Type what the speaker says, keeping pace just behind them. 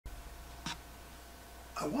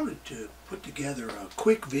I wanted to put together a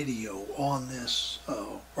quick video on this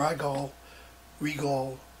Rigol,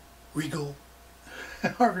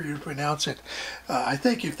 however you pronounce it. I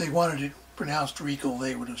think if they wanted it pronounced Regal,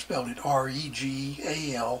 they would have spelled it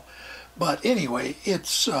R-E-G-A-L. But anyway,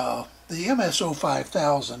 it's the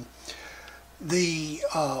MSO5000.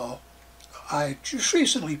 I just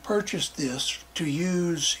recently purchased this to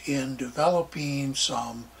use in developing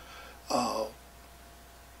some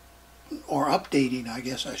or updating, I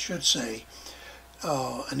guess I should say,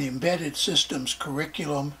 an embedded systems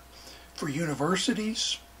curriculum for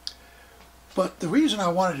universities. But the reason I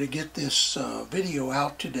wanted to get this video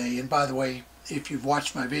out today, and by the way, if you've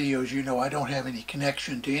watched my videos, you know I don't have any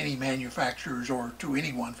connection to any manufacturers or to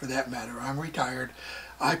anyone for that matter. I'm retired.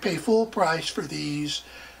 I pay full price for these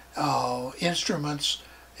instruments,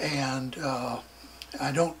 and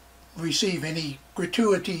I don't receive any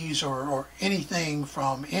gratuities or anything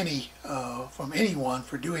from anyone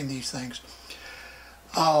for doing these things.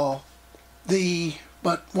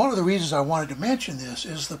 But one of the reasons I wanted to mention this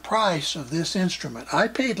is the price of this instrument. I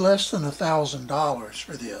paid less than $1,000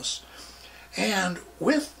 for this, and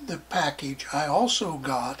with the package I also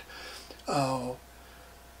got all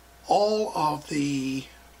of the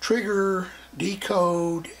trigger,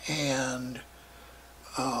 decode, and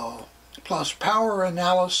plus power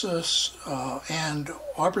analysis and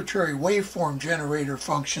arbitrary waveform generator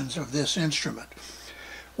functions of this instrument,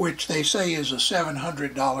 which they say is a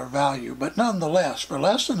 $700 value, but nonetheless for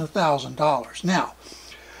less than $1,000. Now,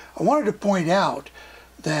 I wanted to point out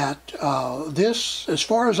that this, as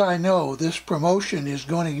far as I know, this promotion is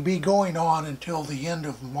going to be going on until the end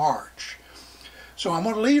of March. So I'm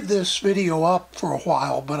going to leave this video up for a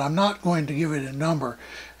while, but I'm not going to give it a number,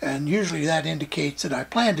 and usually that indicates that I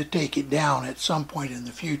plan to take it down at some point in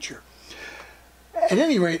the future. At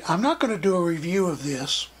any rate, I'm not going to do a review of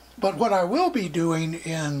this, but what I will be doing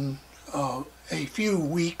in a few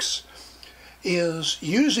weeks is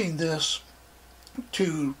using this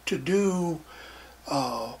to do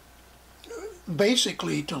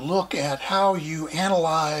basically to look at how you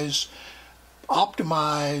analyze,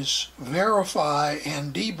 optimize, verify,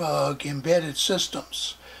 and debug embedded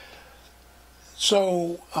systems.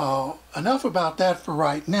 So enough about that for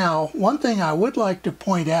right now. One thing I would like to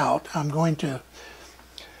point out,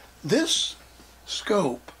 this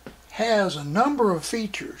scope has a number of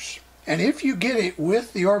features, and if you get it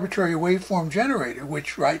with the arbitrary waveform generator,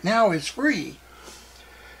 which right now is free,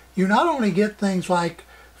 you not only get things like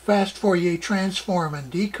fast Fourier transform and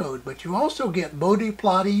decode, but you also get Bode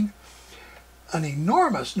plotting, an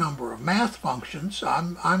enormous number of math functions.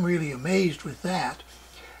 I'm really amazed with that,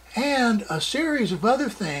 and a series of other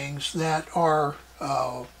things that are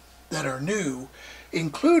new,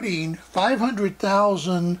 including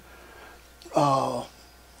 500,000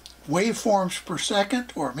 waveforms per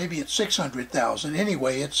second, or maybe it's 600,000.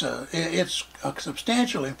 Anyway, it's a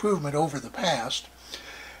substantial improvement over the past,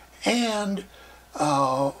 and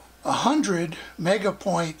 100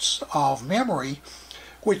 megapoints of memory,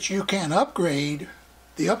 which you can upgrade.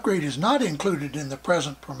 The upgrade is not included in the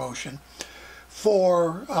present promotion,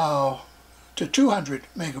 for to 200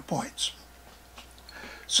 megapoints.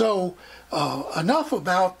 So enough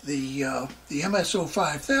about the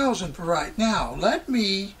MSO5000 for right now. Let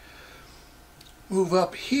me move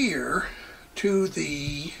up here to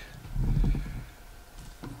the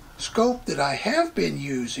scope that I have been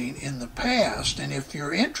using in the past, and if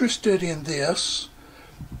you're interested in this,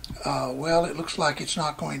 well, it looks like it's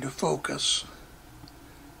not going to focus.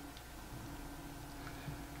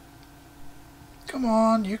 Come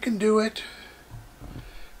on, you can do it.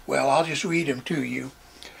 Well, I'll just read them to you.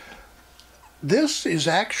 This is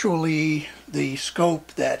actually the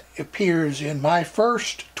scope that appears in my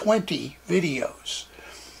first 20 videos.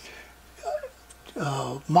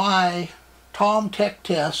 My Tom Tech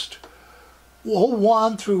Test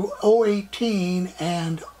 01 through 018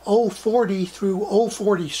 and 040 through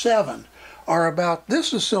 047 are about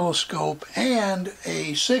this oscilloscope and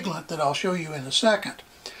a siglet that I'll show you in a second.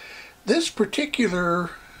 This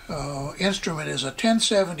particular instrument is a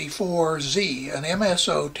 1074Z, an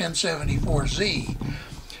MSO 1074Z,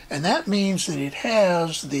 and that means that it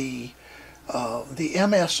has the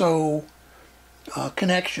MSO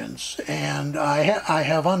connections, and I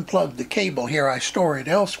have unplugged the cable here. I store it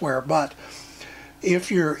elsewhere, but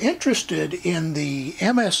if you're interested in the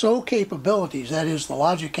MSO capabilities, that is the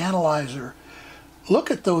logic analyzer,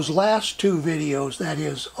 look at those last two videos, that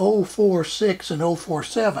is 046 and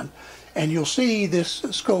 047, and you'll see this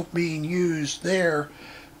scope being used there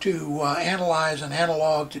to analyze an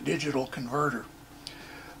analog to digital converter.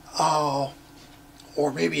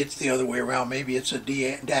 or maybe it's the other way around, maybe it's a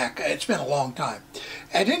DAC. It's been a long time.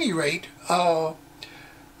 At any rate, I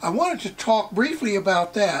wanted to talk briefly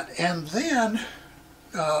about that, and then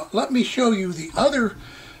let me show you the other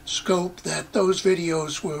scope that those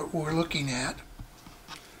videos were looking at.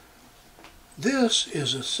 This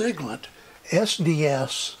is a Siglent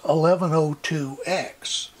SDS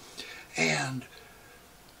 1102X, and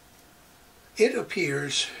it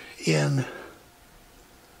appears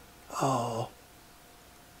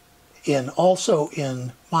also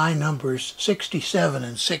in my numbers 67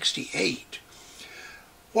 and 68.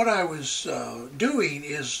 What I was doing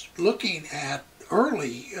is looking at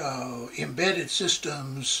early embedded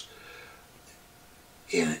systems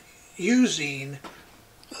in using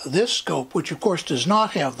this scope, which of course does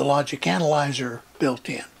not have the logic analyzer built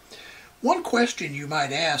in. One question you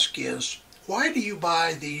might ask is, why do you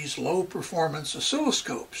buy these low performance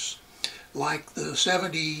oscilloscopes like the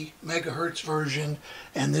 70 megahertz version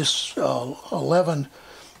and this 100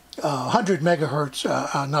 megahertz,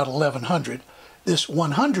 not 1100, this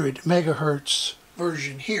 100 megahertz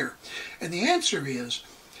version here? And the answer is,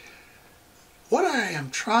 what I am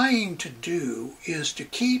trying to do is to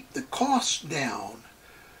keep the costs down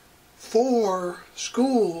for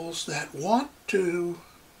schools that want to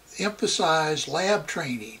emphasize lab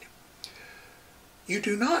training. You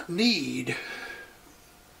do not need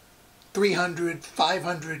 300,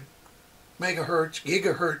 500 megahertz,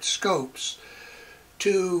 gigahertz scopes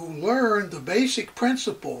to learn the basic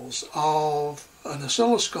principles of an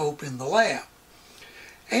oscilloscope in the lab.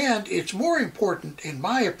 And it's more important, in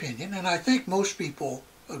my opinion, and I think most people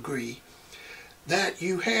agree, that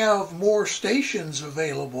you have more stations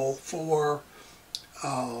available for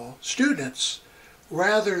students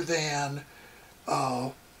rather than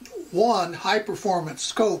one high-performance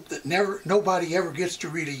scope that nobody ever gets to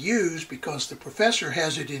really use because the professor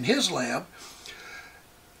has it in his lab.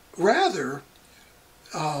 Rather,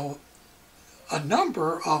 a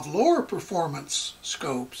number of lower performance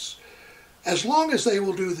scopes, as long as they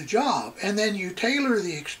will do the job, and then you tailor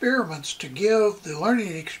the experiments to give the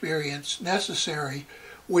learning experience necessary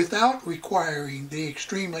without requiring the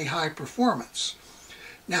extremely high performance.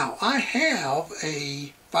 Now, I have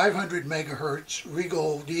a 500 megahertz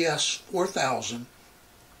Rigol DS4000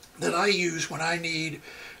 that I use when I need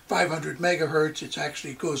 500 megahertz. It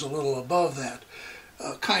actually goes a little above that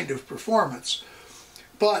kind of performance.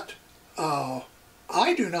 But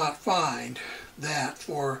I do not find that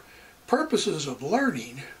for purposes of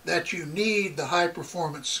learning that you need the high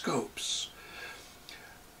performance scopes.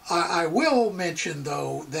 I will mention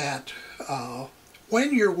though that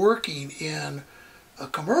when you're working in a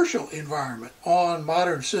commercial environment on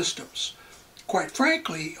modern systems, quite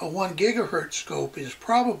frankly, a 1 gigahertz scope is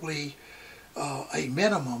probably a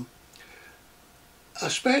minimum,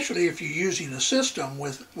 especially if you're using a system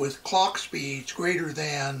with clock speeds greater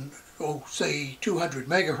than, say, 200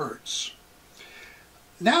 megahertz.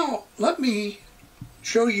 Now, let me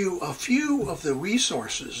show you a few of the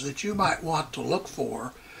resources that you might want to look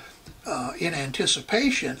for in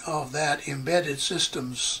anticipation of that embedded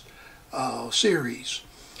systems series.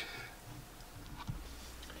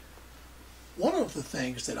 One of the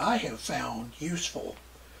things that I have found useful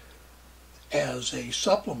as a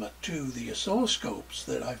supplement to the oscilloscopes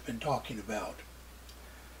that I've been talking about,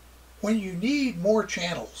 when you need more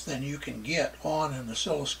channels than you can get on an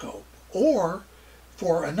oscilloscope, or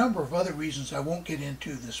for a number of other reasons I won't get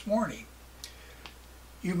into this morning,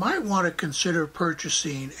 you might want to consider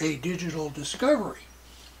purchasing a digital discovery.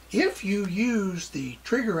 If you use the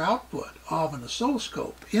trigger output of an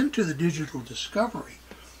oscilloscope into the digital discovery,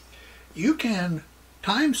 you can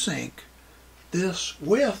time sync this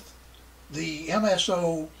with the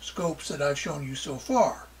MSO scopes that I've shown you so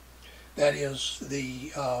far. That is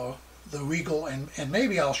the Rigol, and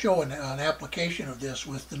maybe I'll show an application of this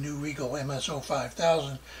with the new Rigol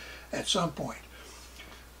MSO5000 at some point.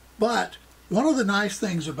 But one of the nice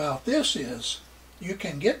things about this is you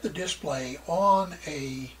can get the display on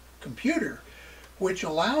a computer, which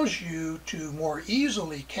allows you to more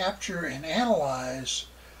easily capture and analyze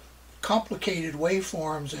complicated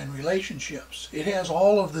waveforms and relationships. It has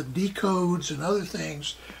all of the decodes and other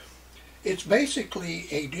things. It's basically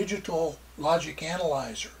a digital logic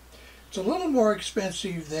analyzer. It's a little more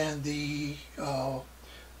expensive than the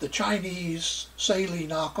Chinese Saley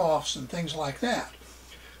knockoffs and things like that,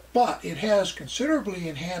 but it has considerably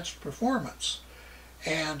enhanced performance.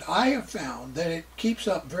 And I have found that it keeps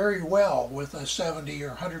up very well with a 70 or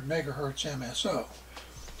 100 megahertz MSO.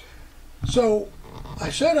 So I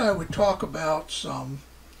said I would talk about some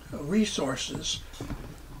resources.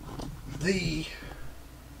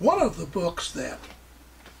 One of the books that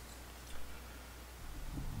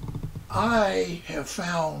I have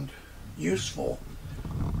found useful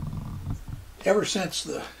ever since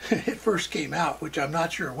it first came out, which I'm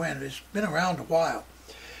not sure when, it's been around a while,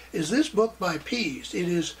 is this book by Pease. It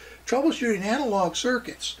is Troubleshooting Analog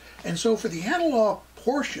Circuits. And so for the analog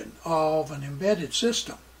portion of an embedded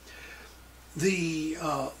system,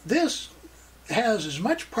 this has as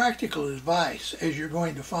much practical advice as you're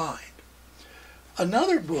going to find.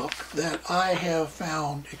 Another book that I have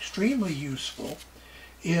found extremely useful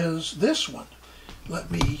is this one.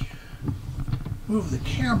 Let me move the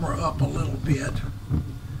camera up a little bit.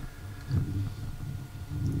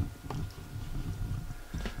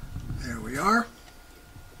 There we are.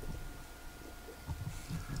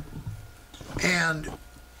 And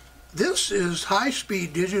this is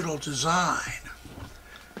High-Speed Digital Design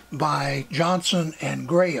by Johnson and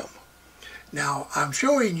Graham. Now, I'm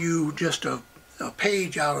showing you just a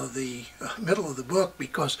page out of the middle of the book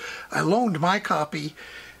because I loaned my copy,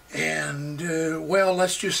 and well,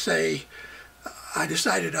 let's just say I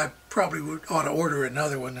decided I probably ought to order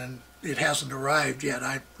another one, and it hasn't arrived yet.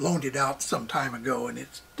 I loaned it out some time ago, and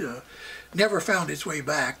it's never found its way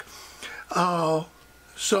back. But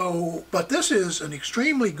this is an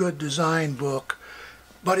extremely good design book,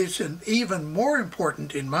 but it's an even more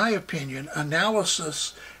important, in my opinion,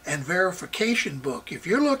 analysis and verification book. If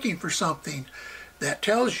you're looking for something that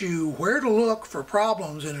tells you where to look for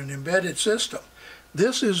problems in an embedded system,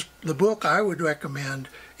 this is the book I would recommend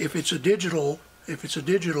if it's a digital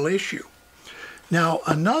issue. Now,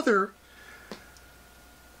 another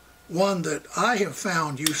one that I have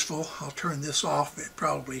found useful, I'll turn this off, it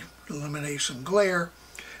probably eliminates some glare,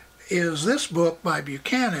 is this book by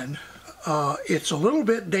Buchanan. It's a little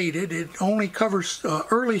bit dated. It only covers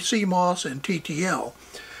early CMOS and TTL,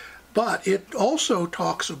 but it also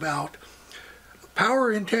talks about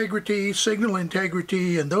power integrity, signal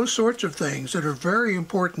integrity, and those sorts of things that are very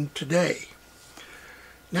important today.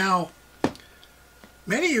 Now,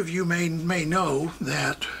 many of you may know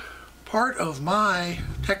that part of my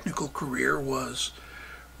technical career was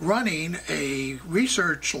running a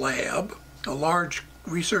research lab, a large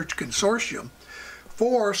research consortium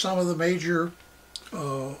for some of the major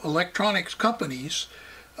electronics companies,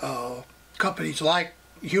 companies like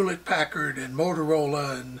Hewlett-Packard and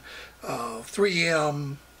Motorola and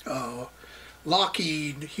 3M,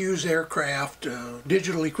 Lockheed, Hughes Aircraft,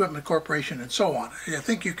 Digital Equipment Corporation, and so on. I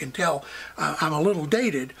think you can tell I'm a little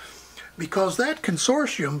dated because that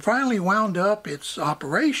consortium finally wound up its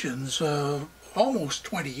operations almost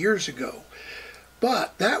 20 years ago.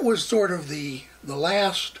 But that was sort of the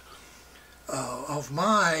last of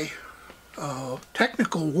my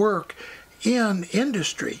technical work in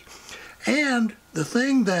industry. And the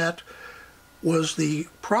thing that was the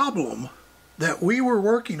problem that we were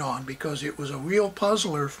working on, because it was a real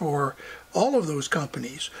puzzler for all of those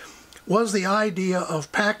companies, was the idea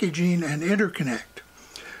of packaging and interconnect,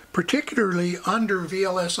 particularly under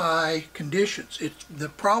VLSI conditions. The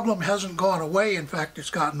problem hasn't gone away. In fact,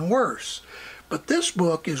 it's gotten worse. But this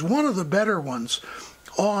book is one of the better ones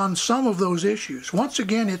on some of those issues. Once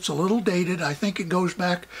again, it's a little dated. I think it goes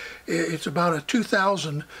back, it's about a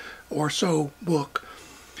 2000 or so book.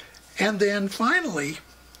 And then finally,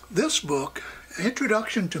 this book,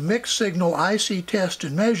 Introduction to Mixed Signal IC Test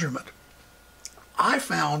and Measurement, I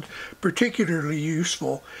found particularly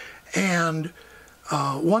useful. And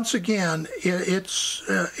once again, it's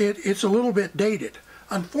a little bit dated.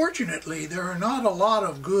 Unfortunately, there are not a lot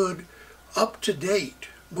of good up-to-date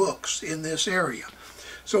books in this area.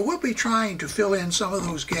 So we'll be trying to fill in some of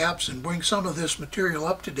those gaps and bring some of this material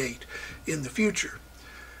up to date in the future.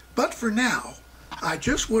 But for now, I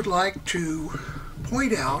just would like to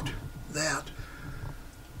point out that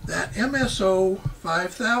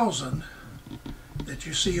MSO5000 that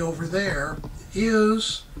you see over there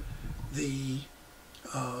is the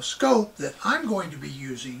scope that I'm going to be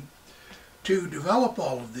using to develop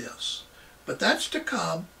all of this. But that's to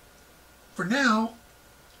come. For now,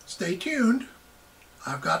 stay tuned.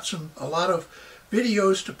 I've got a lot of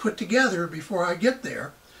videos to put together before I get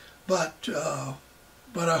there, but I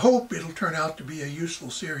hope it'll turn out to be a useful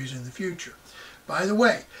series in the future. By the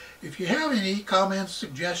way, if you have any comments,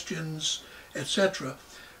 suggestions, etc.,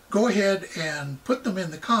 go ahead and put them in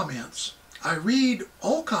the comments. I read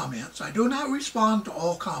all comments. I do not respond to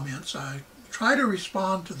all comments. I try to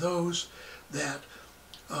respond to those that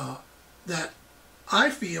I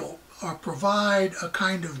feel provide a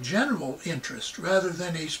kind of general interest rather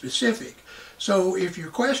than a specific. So if your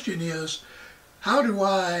question is, how do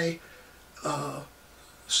I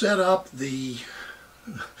set up the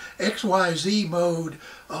XYZ mode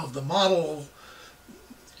of the Model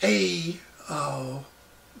A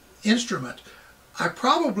instrument, I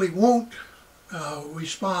probably won't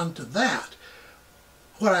respond to that.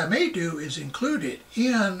 What I may do is include it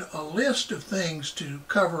in a list of things to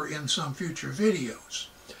cover in some future videos.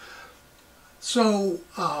 So,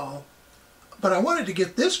 but I wanted to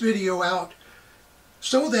get this video out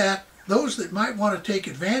so that those that might want to take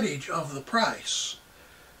advantage of the price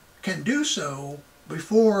can do so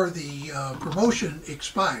before the promotion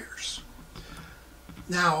expires.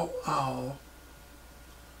 Now,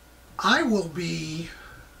 I will be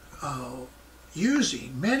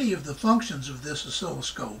using many of the functions of this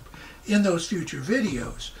oscilloscope in those future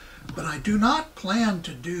videos, but I do not plan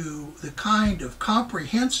to do the kind of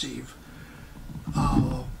comprehensive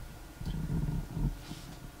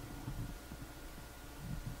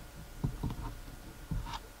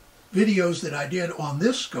videos that I did on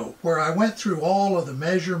this scope, where I went through all of the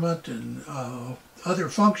measurement and other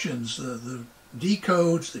functions, the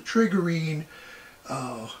decodes, the triggering,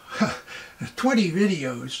 20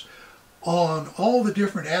 videos on all the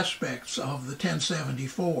different aspects of the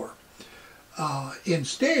 1074.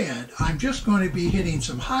 Instead, I'm just going to be hitting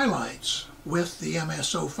some highlights with the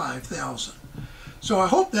MSO5000. So I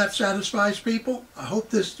hope that satisfies people. I hope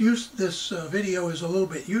this video is a little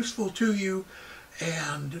bit useful to you.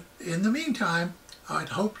 And in the meantime, I'd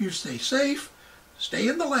hope you stay safe, stay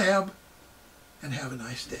in the lab, and have a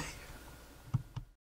nice day.